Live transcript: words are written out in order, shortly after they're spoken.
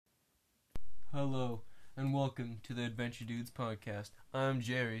Hello, and welcome to the Adventure Dudes podcast. I'm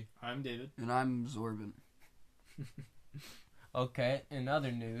Jerry. I'm David. And I'm Zorbin. Okay, in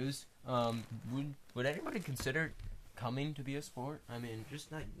other news, would anybody consider cumming to be a sport? I mean,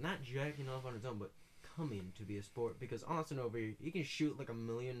 just not jacking off on its own, but cumming to be a sport. Because Osten over here, he can shoot like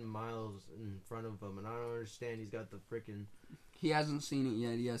 1,000,000 miles in front of him, and I don't understand. He's got the freaking... He hasn't seen it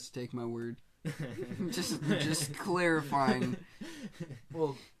yet. He has to take my word. just clarifying.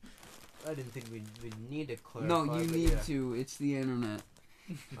 Well, I didn't think we'd need to clarify. No, you need to. It's the internet.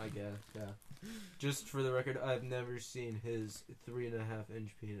 I guess, yeah. Just for the record, I've never seen his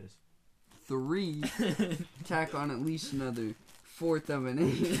 3.5-inch penis. 3? Tack on at least another 1/4 of an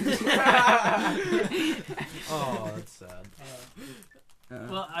inch. Oh, that's sad.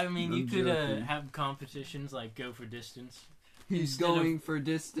 Well, I mean, you could have competitions like go for distance. He's going for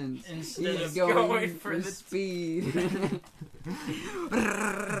distance. He's going for speed.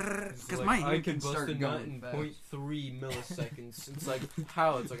 Because Like, my I hand can can bust start a nut going in fast. 0.3 milliseconds. It's like,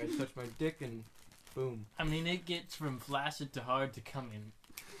 how? It's like I touch my dick and boom. I mean, it gets from flaccid to hard to come in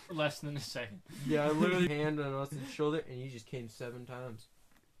less than a second. Yeah, I literally hand on Austin's shoulder and you just came 7 times.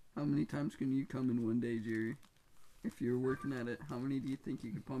 How many times can you come in one day, Jerry? If you're working at it, how many do you think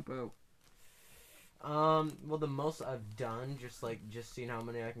you could pump out? Well, the most I've done, just seeing how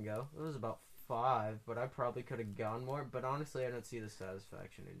many I can go, it was about 5, but I probably could have gone more, but honestly, I don't see the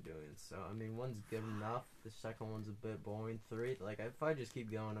satisfaction in doing it, so, I mean, one's good enough, the second one's a bit boring, 3, like, if I just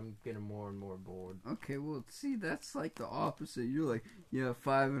keep going, I'm getting more and more bored. Okay, well, see, that's like the opposite. You're like, yeah,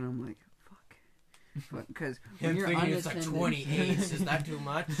 5, and I'm like, fuck. Because when you're thinking it's like unattended... 28, is that too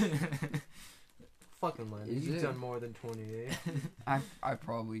much? Fucking Landon, you've done more than 28. I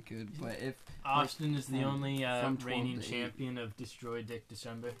probably could, but if... Austin is the only reigning 12 to 8. champion of Destroy Dick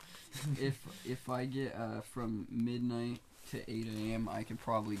December. if I get from midnight to 8 a.m., I could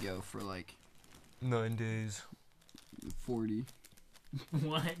probably go for like 9 days. 40.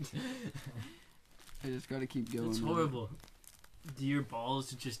 What? I just gotta keep going. It's horrible. Do your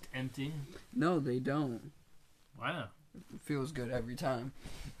balls just empty? No, they don't. Wow. It feels good every time.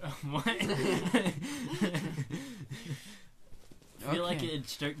 What? I feel like it'd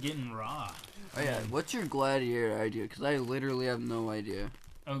start getting raw. Oh yeah, what's your gladiator idea? Because I literally have no idea.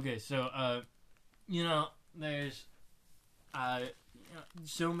 Okay, so, there's,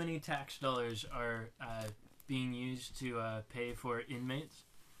 so many tax dollars are being used to pay for inmates.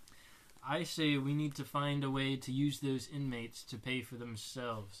 I say we need to find a way to use those inmates to pay for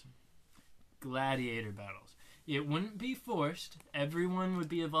themselves. Gladiator battles. It wouldn't be forced. Everyone would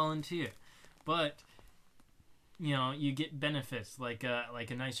be a volunteer. But, you get benefits like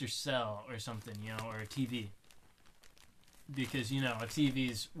a nicer cell or something, or a TV. Because, a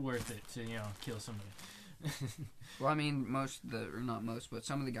TV's worth it to, kill somebody. Well, I mean, not most, but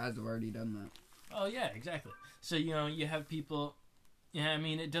some of the guys have already done that. Oh, yeah, exactly. So, you have people... Yeah, I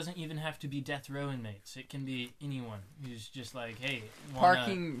mean, it doesn't even have to be death row inmates. It can be anyone who's just like, hey...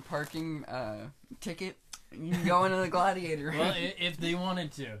 Parking ticket, you can go into the gladiator. Well, if they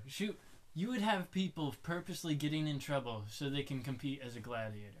wanted to. Shoot, you would have people purposely getting in trouble so they can compete as a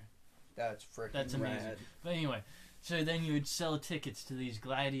gladiator. That's freaking That's amazing. rad. But anyway, so then you would sell tickets to these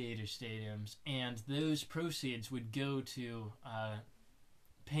gladiator stadiums, and those proceeds would go to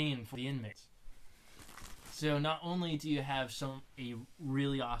paying for the inmates. So not only do you have a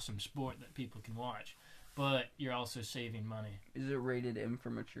really awesome sport that people can watch, but you're also saving money. Is it rated M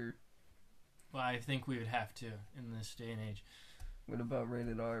for mature? Well, I think we would have to in this day and age. What about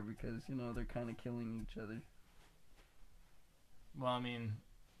rated R? Because, they're kind of killing each other. Well, I mean,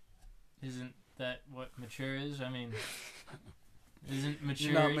 isn't that what mature is? I mean, isn't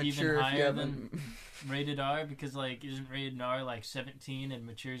mature even higher than rated R? Because, isn't rated R 17 and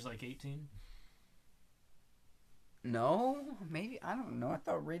mature is 18? No, maybe, I don't know. I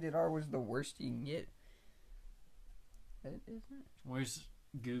thought rated R was the worst you can get. It isn't. Where's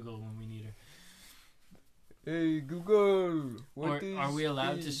Google when we need her? Hey, Google! Are we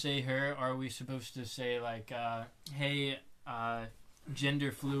allowed to say her? Or are we supposed to say, hey,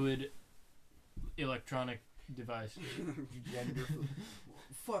 gender fluid electronic device? Gender fluid.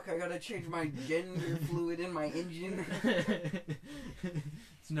 Fuck, I gotta change my gender fluid in my engine.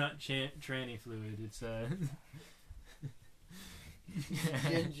 It's not tranny fluid, it's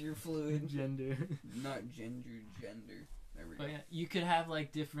Gender fluid. Gender. Not gender. There we go. But yeah, you could have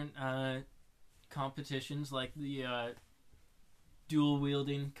different competitions, like the dual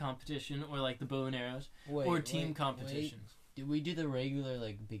wielding competition, or the bow and arrows, or team competitions. Did we do the regular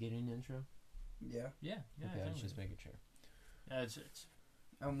beginning intro? Yeah. Yeah. Okay, I was just making sure. It's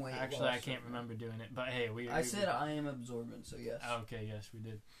I'm way Actually, I can't remember doing it, but hey, I said I am absorbent, so yes. Okay, yes, we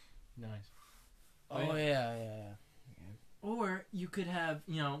did. Nice. Oh yeah. Or you could have,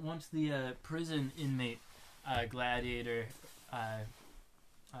 once the prison inmate gladiator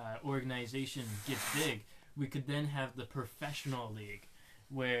organization gets big, we could then have the professional league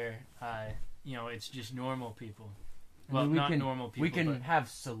where, it's just normal people. Well, not normal people. We can have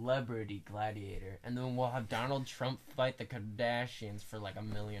celebrity gladiator, and then we'll have Donald Trump fight the Kardashians for like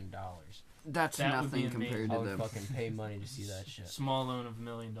 $1 million. That's That would nothing be compared I to would them. fucking pay money to see that shit. Small loan of $1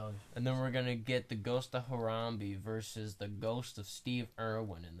 million. And then we're gonna get the ghost of Harambe versus the ghost of Steve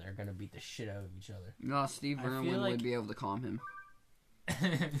Irwin, and they're gonna beat the shit out of each other. No, Steve I feel Irwin like- would be able to calm him.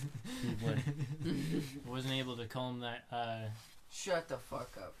 Wasn't able to calm that. Shut the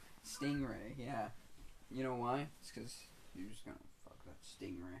fuck up. Stingray, yeah. You know why? It's because he was gonna fuck that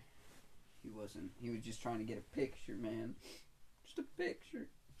Stingray. He wasn't. He was just trying to get a picture, man. Just a picture.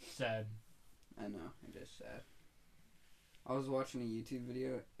 Sad. I know, it is sad. I was watching a YouTube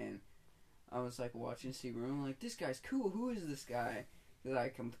video, and I was, like, watching Steve Irwin, like, this guy's cool, who is this guy? Because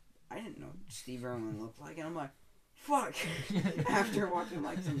I didn't know what Steve Irwin looked like, and I'm like, fuck! After watching,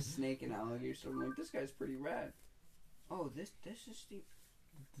 like, some snake and alligator stuff, I'm like, this guy's pretty rad. Oh, this is Steve...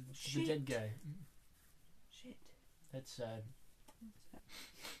 The Shit. dead guy. Shit. That's sad.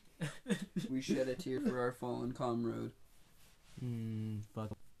 We shed a tear for our fallen comrade.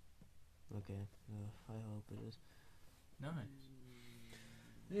 Fuck. Okay. I hope it is. Nice.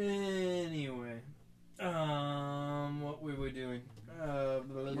 Anyway, what we were doing?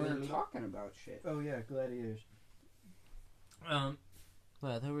 We're talking about shit. Oh yeah, gladiators. Wait,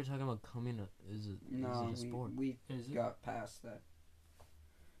 I thought we were talking about coming. Is it a sport? we Is it? got past that.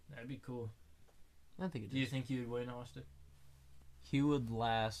 That'd be cool. I think it is. Do you think you would win, Austin? He would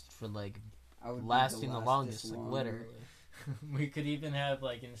last for like I would be lasting the lastest longest, like longer. literally. We could even have,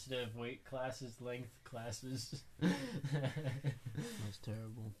 like, instead of weight classes, length classes. That's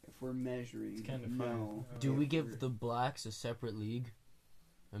terrible. If we're measuring, It's kinda no. fun. Do If we give we're- the blacks a separate league?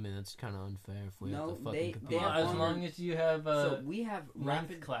 I mean, that's kind of unfair if we No, have to fucking they compete. Well, have as longer- long as you have So we have length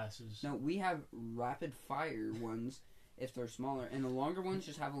rapid. classes. No, we have rapid fire ones if they're smaller, and the longer ones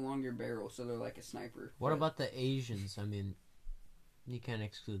just have a longer barrel, so they're like a sniper. What But about the Asians? I mean, you can't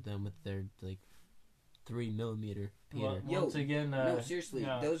exclude them with their like 3mm Peter. Well, Yo, once again, no, seriously,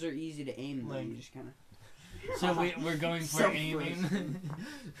 yeah. those are easy to aim. Though. Like- You just kind of. So we're going for So aiming.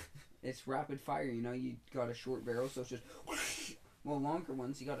 It's rapid fire. You know, you got a short barrel, so it's just. Well, longer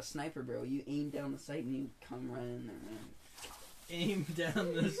ones, you got a sniper barrel. You aim down the sight and you come running there, man. Aim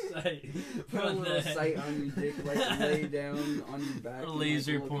down the sight. Put a What little the heck? sight on your dick, like lay down on your back. A and,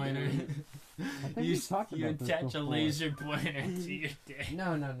 laser like, look pointer. down. think You, we talked you about this attach a before. laser pointer to your dick.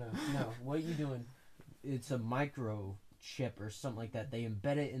 No. What are you doing? It's a microchip or something like that. They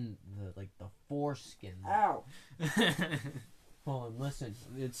embed it in the foreskin. Ow! Hold on, listen.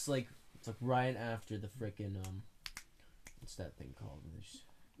 It's like right after the frickin' what's that thing called?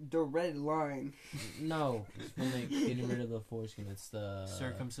 The red line. No, it's when they getting rid of the foreskin. It's the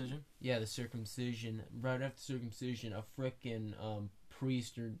Circumcision? Yeah, the circumcision. Right after circumcision, a frickin'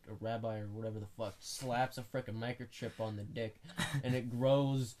 priest or a rabbi or whatever the fuck slaps a frickin' microchip on the dick, and it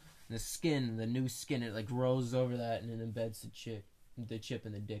grows the skin, the new skin. It like grows over that, and it embeds the chip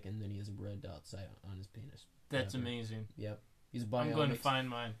in the dick, and then he has a red dot sight on his penis. That's Whatever. amazing. Yep, he's a I'm going to bionic. find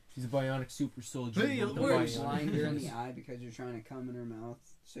mine. He's a bionic super soldier. Hey, with it the works. bionic Blind her in the penis. eye because you're trying to come in her mouth,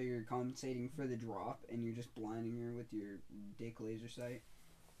 so you're compensating for the drop, and you're just blinding her with your dick laser sight.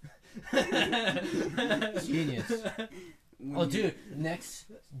 Genius. When Oh, you- dude, next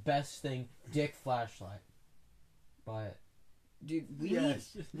best thing, dick flashlight. Buy it. Dude,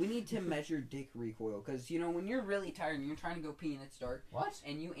 Yes. we need to measure dick recoil, because, you know, when you're really tired and you're trying to go pee and it's dark, What?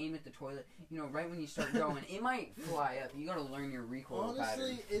 and you aim at the toilet, you know, right when you start going, it might fly up. You gotta learn your recoil pattern.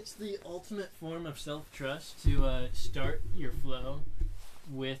 Honestly, it's the ultimate form of self-trust to start your flow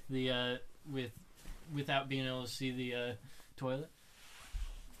with the without being able to see the toilet.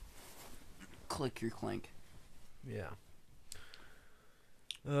 Click your clink. Yeah.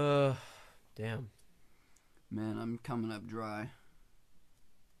 Damn. Man, I'm coming up dry.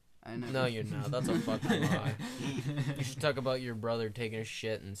 I know. No, you're not. That's a fucking lie. You should talk about your brother taking a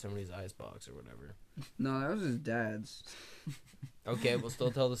shit in somebody's icebox or whatever. No, that was his dad's. Okay, we'll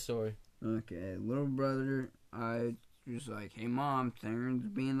still tell the story. Okay, little brother, I was like, hey mom, Theron's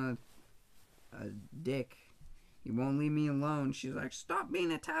being a dick. He won't leave me alone. She's like, stop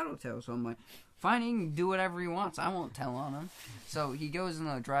being a tattletale. So I'm like, fine, he can do whatever he wants. I won't tell on him. So he goes in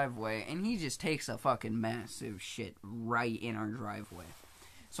the driveway, and he just takes a fucking massive shit right in our driveway.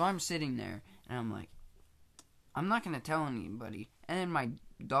 So I'm sitting there, and I'm like, I'm not going to tell anybody. And then my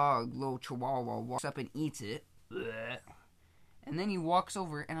dog, little Chihuahua, walks up and eats it. Blech. And then he walks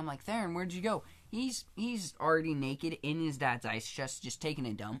over, and I'm like, Theron, where'd you go? He's already naked in his dad's ice chest, just taking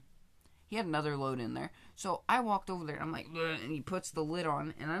a dump. He had another load in there. So I walked over there, and I'm like, ugh, and he puts the lid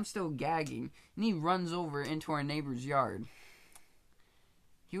on, and I'm still gagging. And he runs over into our neighbor's yard.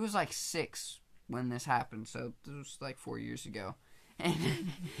 He was like 6 when this happened, so it was like 4 years ago. And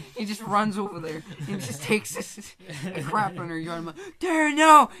he just runs over there and just takes this crap in her yard. I'm like, Darren,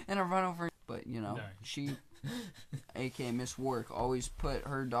 no! And I run over. But, you know, she, a.k.a. Miss Work, always put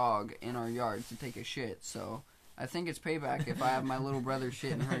her dog in our yard to take a shit. So I think it's payback if I have my little brother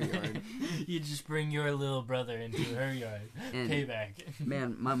shit in her yard. You just bring your little brother into her yard. And payback.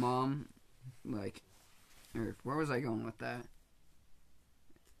 Man, my mom, like, where was I going with that?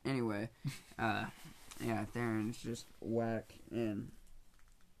 Anyway, yeah, Theron's just whack, and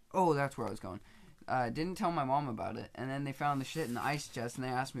oh, that's where I was going. Didn't tell my mom about it, and then they found the shit in the ice chest, and they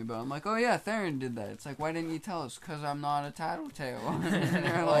asked me about it. I'm like, oh yeah, Theron did that. It's like, why didn't you tell us? Because I'm not a tattletale. And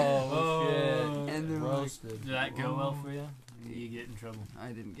they're like, oh shit. And they're roasted. Did that go well for you? Did you get in trouble? I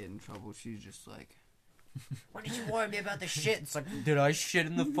didn't get in trouble. She's just like, why did you warn me about the shit? It's like, did I shit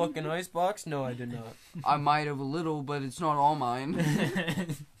in the fucking ice box? No, I did not. I might have a little, but it's not all mine.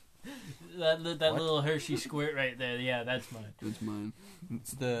 That little Hershey squirt right there, yeah, that's mine. It's mine.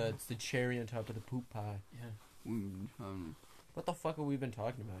 It's the cherry on top of the poop pie. Yeah. What the fuck have we been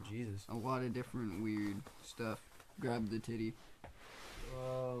talking about? Jesus. A lot of different weird stuff. Grab the titty.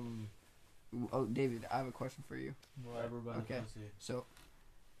 Oh, David, I have a question for you. Whatever about okay. So,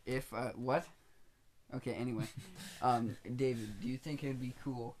 if what? Okay. Anyway, David, do you think it'd be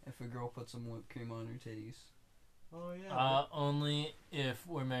cool if a girl put some whipped cream on her titties? Oh yeah. Only if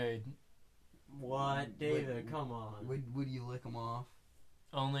we're married. What, David? Come on. Would you lick them off?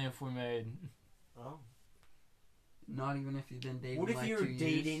 Only if we're married. Oh. Not even if you've been dating. What if like you were 2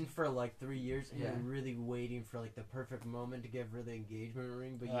 dating years? for like 3 years and Yeah. you're really waiting for like the perfect moment to give her the engagement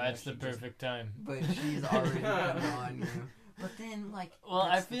ring, but you That's the actually perfect time. But she's already come on you. But then, like... Well,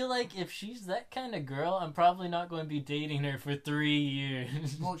 I feel like if she's that kind of girl, I'm probably not going to be dating her for 3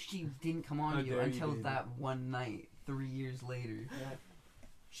 years. Well, she didn't come on How you dare you, until David. that one night, 3 years later. Yeah.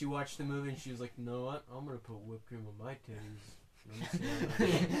 She watched the movie and she was like, you know what? I'm gonna put whipped cream on my titties.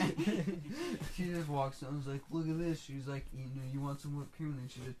 She just walks in and was like, look at this. She was like, you want some whipped cream? And then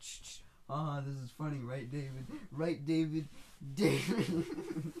she said, haha, this is funny, right, David? Right, David? David.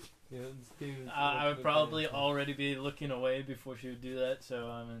 Yeah, David. I would probably already be looking away before she would do that, so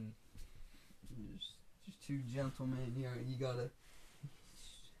I mean... Just two gentlemen here. You gotta...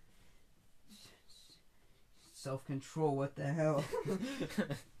 Self-control, what the hell?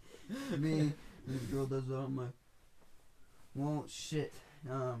 Me, this girl does that, I'm like, well, shit.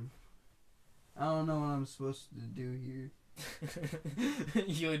 I don't know what I'm supposed to do here.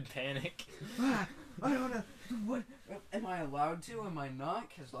 You would panic. I don't know. What am I allowed to? Am I not?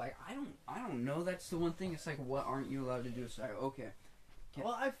 Because like I don't know. That's the one thing. It's like, what aren't you allowed to do? It's like, okay.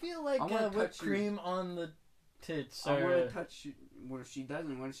 Well, I feel like I wanna whipped touch your- cream on the tits. I want Or, to touch you. What if she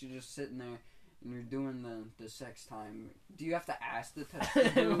doesn't? What if she's just sitting there and you're doing the sex time? Do you have to ask to touch the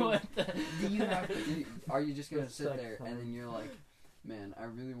boob? What the? Do you have to? Are you just gonna The sit sex there time. and then you're like, man, I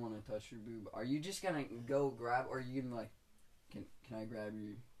really want to touch your boob? Are you just gonna go grab, or are you gonna like, can I grab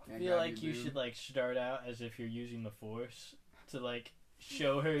you? I feel like you should like start out as if you're using the force to like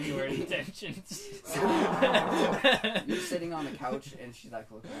show her your intentions. You're sitting on the couch and she's like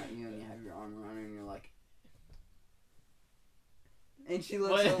looking at you, and you have your arm around her, and you're like, and she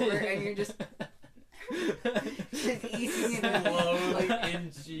looks What? over, and you're just eating it Slowly like,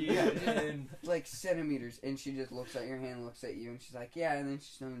 inching yeah, in. like centimeters, and she just looks at your hand, looks at you, and she's like, yeah, and then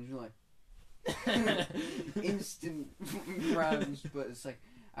she's and you're like, instant grabs, but it's like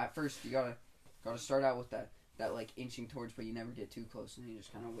at first you gotta start out with that like inching towards, but you never get too close, and you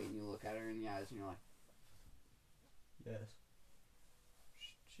just kind of wait and you look at her in the eyes, and you're like, Yes.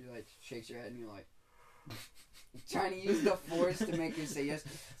 she like shakes her head, and you're like, trying to use the force to make her say yes.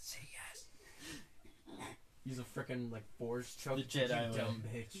 Say yes. Use a freaking like force choke. The Jedi you way. dumb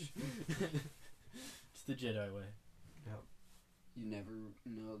bitch. It's the Jedi way. Yep. You never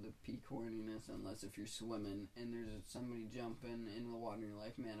know the peak horniness unless if you're swimming and there's somebody jumping in the water and you're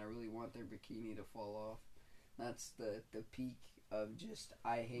like, man, I really want their bikini to fall off. That's the peak of just,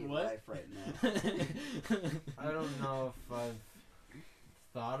 I hate What? life right now. I don't know if I've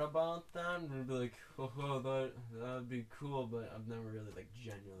thought about that and be like, oh, that'd be cool, but I've never really like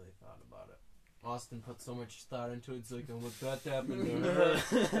genuinely thought about it. Austin put so much thought into it. It's like, what that happened to her?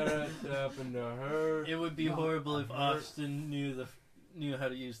 That happened to her. It would be No, horrible if I've heard- Austin knew how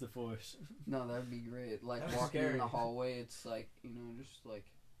to use the force. No, that'd be great. Like That'd be walking in scary. the hallway, it's like, just like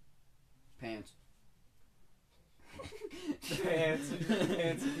pants. Pants,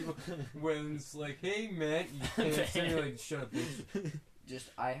 people when it's like, hey man, you pants, and you're like, shut up, bitch.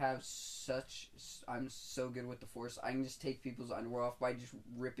 I'm so good with the force. I can just take people's underwear off by just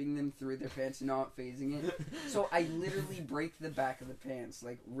ripping them through their pants and not phasing it. So I literally break the back of the pants,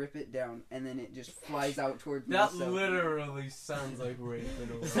 like rip it down, and then it just flies out towards me. That literally sounds like rape in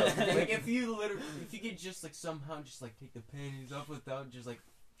a way. Like if you could just like somehow just like take the panties off without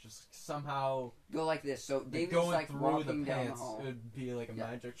just somehow go like this. So David's going like through walking the down the pants, hall. it would be like a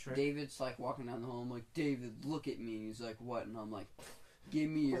magic trick. David's like walking down the hall. I'm like, David, look at me. And he's like, what? And I'm like, give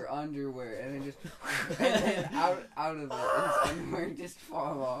me your underwear. And then just and then out of it, his underwear just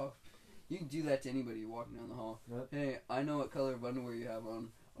fall off. You can do that to anybody walking down the hall. What? Hey, I know what color of underwear you have on.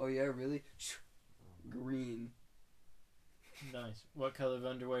 Oh yeah, really? Green. Nice. What color of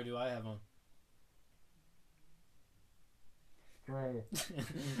underwear do I have on? Gray.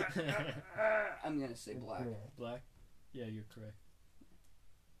 I'm gonna say black. Black? Yeah, you're correct.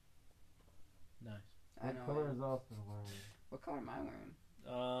 Nice. I know. What color is Austin wearing? What color am I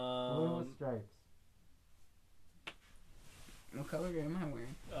wearing? Blue with stripes. What color am I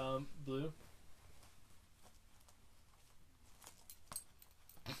wearing? Blue.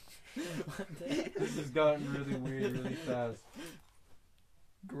 This has gotten really weird really fast.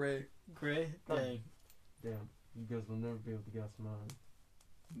 Gray. Gray? Dang. Damn, you guys will never be able to guess mine.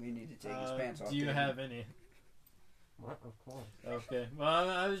 We need to take his pants off. Do you David. have any? What? Of course. Okay. Well,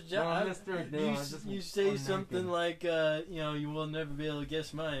 I was just. You say something like, you will never be able to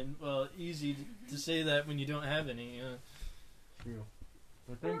guess mine. Well, easy to say that when you don't have any. True.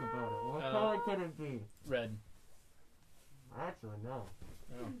 But think about it. What color could it be? Red. Actually, no.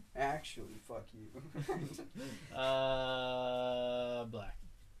 Oh. Actually, fuck you. Black.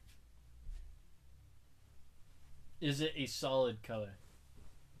 Is it a solid color?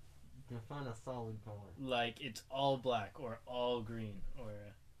 Define a solid color. Like it's all black or all green, or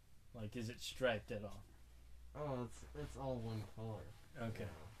like is it striped at all? Oh, it's all one color. Okay.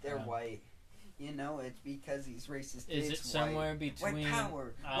 They're white. You know, it's because he's racist. Is it somewhere between white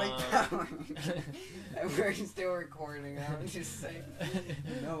power? White power. And we're still recording. I'm just saying.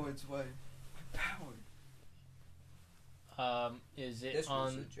 No, it's white power. Is it This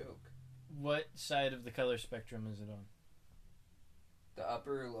was on a joke. what side of the color spectrum is it on? The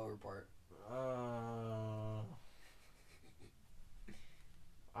upper or lower part?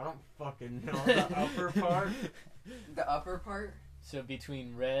 I don't fucking know. The upper part? The upper part? So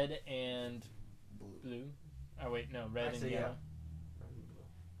between red and blue? Oh wait, no, red and yellow.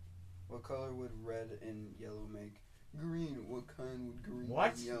 What color would red and yellow make? Green. What kind would green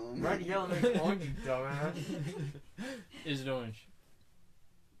What? and yellow make? Red and yellow makes orange, you dumbass. Is it orange?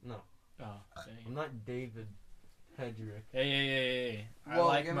 No. Oh, dang. I'm not David Hedrick. Hey. I Well,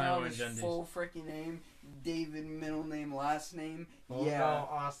 like give my me orange his undies. full freaking name. David, middle name, last name. Oh yeah. no,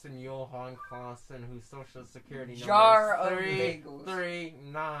 Austin Johann Clausen, whose social security Jar number of is bagels.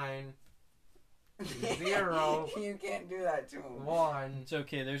 339 0 You can't do that to him. 1 It's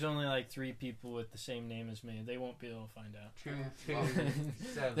okay, there's only like 3 people with the same name as me. They won't be able to find out. 2 2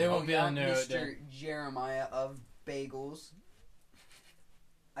 7. They won't be able to narrow it Mr. down. Jeremiah of Bagels.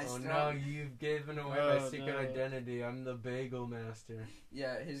 Oh no, you've given away my secret no. identity. I'm the bagel master.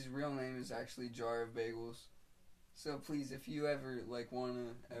 Yeah, his real name is actually Jar of Bagels. So please, if you ever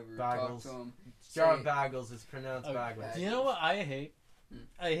wanna talk to him, Jar of Bagels is pronounced Okay. bagels. You know what I hate? Hmm.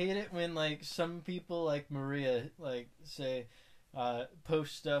 I hate it when some people like Maria say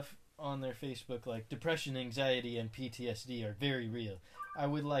post stuff on their Facebook like depression, anxiety, and PTSD are very real. I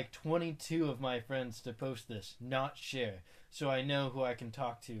would like 22 of my friends to post this, not share, so I know who I can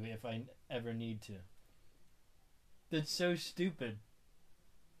talk to if I ever need to. That's so stupid.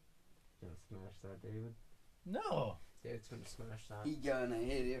 Gonna smash that, David. No. David's gonna smash that. he gonna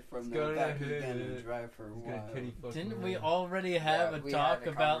hit it from He's the gonna back. He hit gonna it. drive for a He's gonna while. titty fuck Didn't Maria. we already have Yeah, a we talk had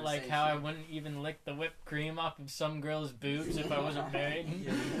a about like how I conversation. wouldn't even lick the whipped cream off of some girl's boobs if I wasn't married?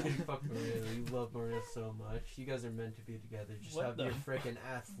 Yeah, you titty fuck Maria. You love Maria so much. You guys are meant to be together. Just What have the your f- freaking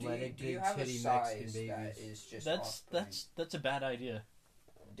athletic, do you big have a titty size Mexican that babies. is just That's a bad idea.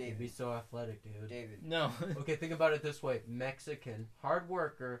 You'd be David? so athletic, dude. David. No. Okay, think about it this way: Mexican, hard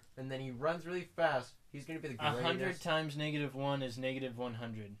worker, and then he runs really fast. He's gonna be the greatest. 100 times -1 is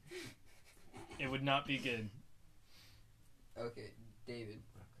 -100. It would not be good. Okay, David.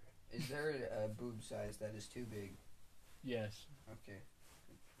 Is there a boob size that is too big? Yes. Okay.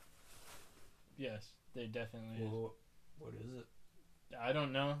 Yes. There definitely is. Well, what is it? I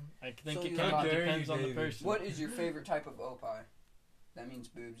don't know. I think So it you kind like- of How dare depends you, on the David. person. What is your favorite type of opai? That means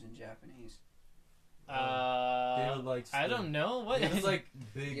boobs in Japanese. David likes. I don't know what. It's like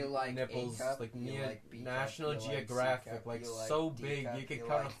big You like nipples, A-cup, like you near like B-cup, National you like Geographic, C-cup, like you like so D-cup, big you could you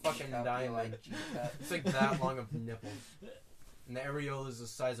cut like a fucking E-cup, you diamond. like G-cup. It's like that long of nipples, and the areola is the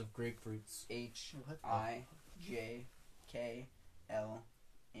size of grapefruits.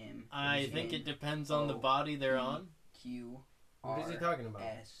 H-I-J-K-L-M. I think it depends on the body they're on. What is he talking about?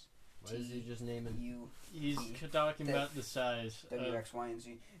 S What is he just naming? U He's talking about the size. W X Y and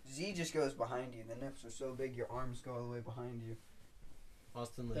Z. Z just goes behind you. The nips are so big, your arms go all the way behind you.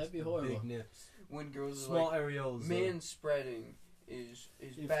 Austin likes That'd be horrible. big nips. When girls Small are like, areolas. man spreading is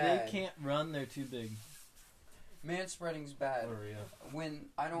If bad. they can't run, they're too big. Man spreading's bad. Oh, yeah. When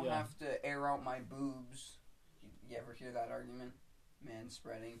I don't Yeah. have to air out my boobs, you ever hear that argument? Man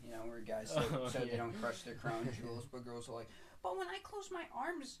spreading, you know, where guys say, Oh, so yeah. they don't crush their crown jewels, but girls are like, but when I close my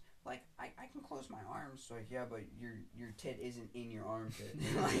arms, like I can close my arms. So like, yeah, but your tit isn't in your armpit.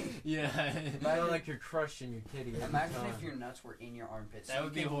 Like, Yeah. I don't like you're crushing your titty. every imagine time. if your nuts were in your armpits. That So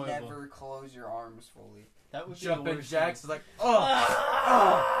would you be can horrible. never close your arms fully. That would be Jumping the worst jacks thing. is like, oh,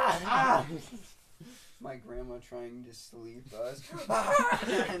 ah. My grandma trying to sleep us,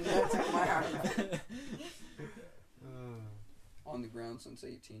 and that's in my armpit. On the ground since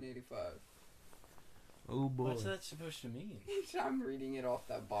 1885. Oh boy. What's that supposed to mean? I'm reading it off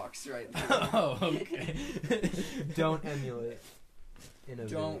that box right now. Oh, okay. Don't emulate.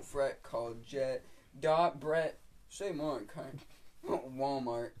 Innovate. Don't fret, call Jet. Brett, save more on car.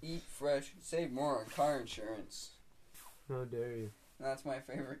 Walmart, eat fresh, save more on car insurance. How dare you? That's my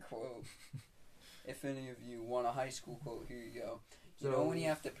favorite quote. If any of you want a high school quote, here you go. You So- know when you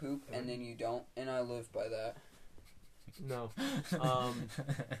have to poop and then you don't, and I live by that. No.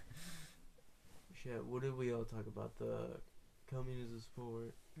 Shit, what did we all talk about? The cumming as a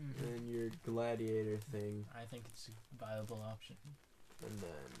sport, Mhm. and your gladiator thing, I think it's a viable option. and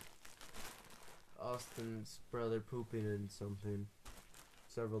then Austin's brother pooping in something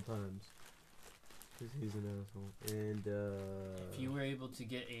several times. Because he's an asshole. And, If you were able to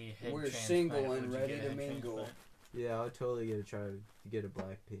get a head We're transplant, single would and you ready get a to head mingle. transplant? yeah, I'll totally try to get a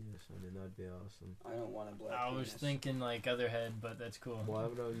black penis. I mean, that'd be awesome. I don't want a black I was penis. thinking like other head, but that's cool. Why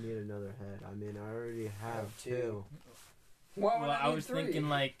would I need another head? I mean, I already have have two. two. Why would Well, I need was three? thinking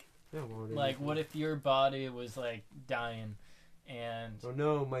like Yeah, why would I like need what three? if your body was like dying, and Oh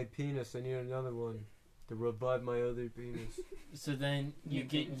no, my penis, I need another one to revive my other penis. so then you Your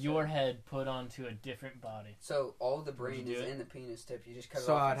get penis your head put onto a different body. So all the Would brain you is do it? in the penis tip. You just cut it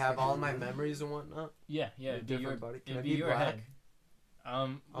So off. I'd and have stick it all in my the- memories and whatnot? Yeah, In a it'd be your different body? Can it'd I be be your black? head. I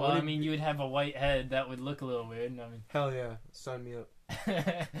Well, I wanna mean, be- you would have a white head. That would look a little weird. I mean, Hell yeah, sign me up.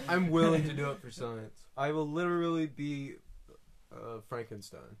 I'm willing to do it for science. I will literally be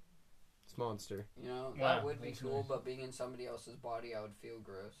Frankenstein. It's monster. You know, Wow, that would be that's cool, nice. but being in somebody else's body, I would feel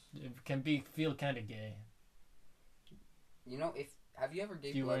gross. It can feel kind of gay. You know, have you ever If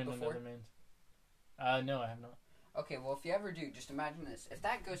gave you were blood in before? another man's. No, I have not. Okay, well, if you ever do, just imagine this. If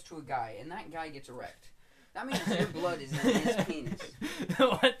that goes to a guy, and that guy gets erect, that means your blood is in his penis.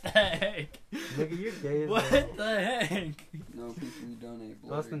 What the heck? Nigga, you're gay as What hell. the heck? No, people who donate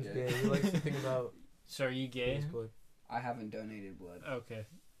blood Austin's are gay. gay. He likes to think about So are you gay? his blood. I haven't donated blood. Okay.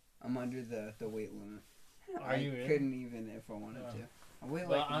 I'm under the weight limit. Are you really? couldn't even if I wanted Oh. to. I weigh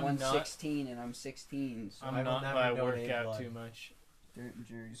Well, like I'm 116 and I'm 16, so I'm I will not never by donate workout blood. too much.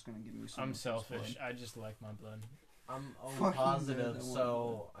 Jerry's gonna give me some. I'm of his selfish. blood. I just like my blood. I'm O Fucking positive, good.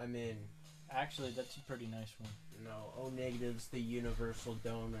 so, I mean, Actually, that's a pretty nice one. no, O negative's the universal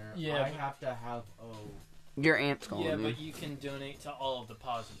donor. Yeah, I but- have to have O. Your aunt's calling Yeah, me. but you can donate to all of the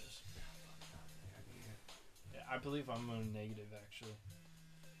positives. Yeah, I believe I'm a negative, actually.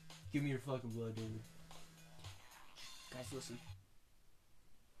 Give me your fucking blood, dude. Guys, listen.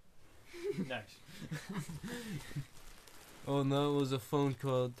 Nice. Oh, and that was a phone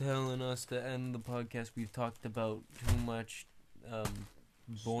call telling us to end the podcast. We've talked about too much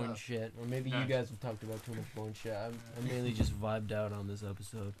born Stuff. shit. Or maybe you Nice. guys have talked about too much born shit. I mainly just vibed out on this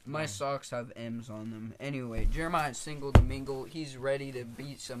episode. My socks have M's on them. Anyway, Jeremiah's single to mingle. He's ready to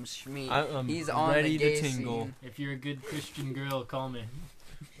beat some schmeat. I'm He's on ready the gay to tingle. scene. If you're a good Christian girl, call me.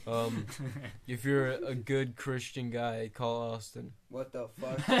 If you're a good Christian guy, call Austin. What the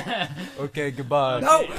fuck? Okay, goodbye. No!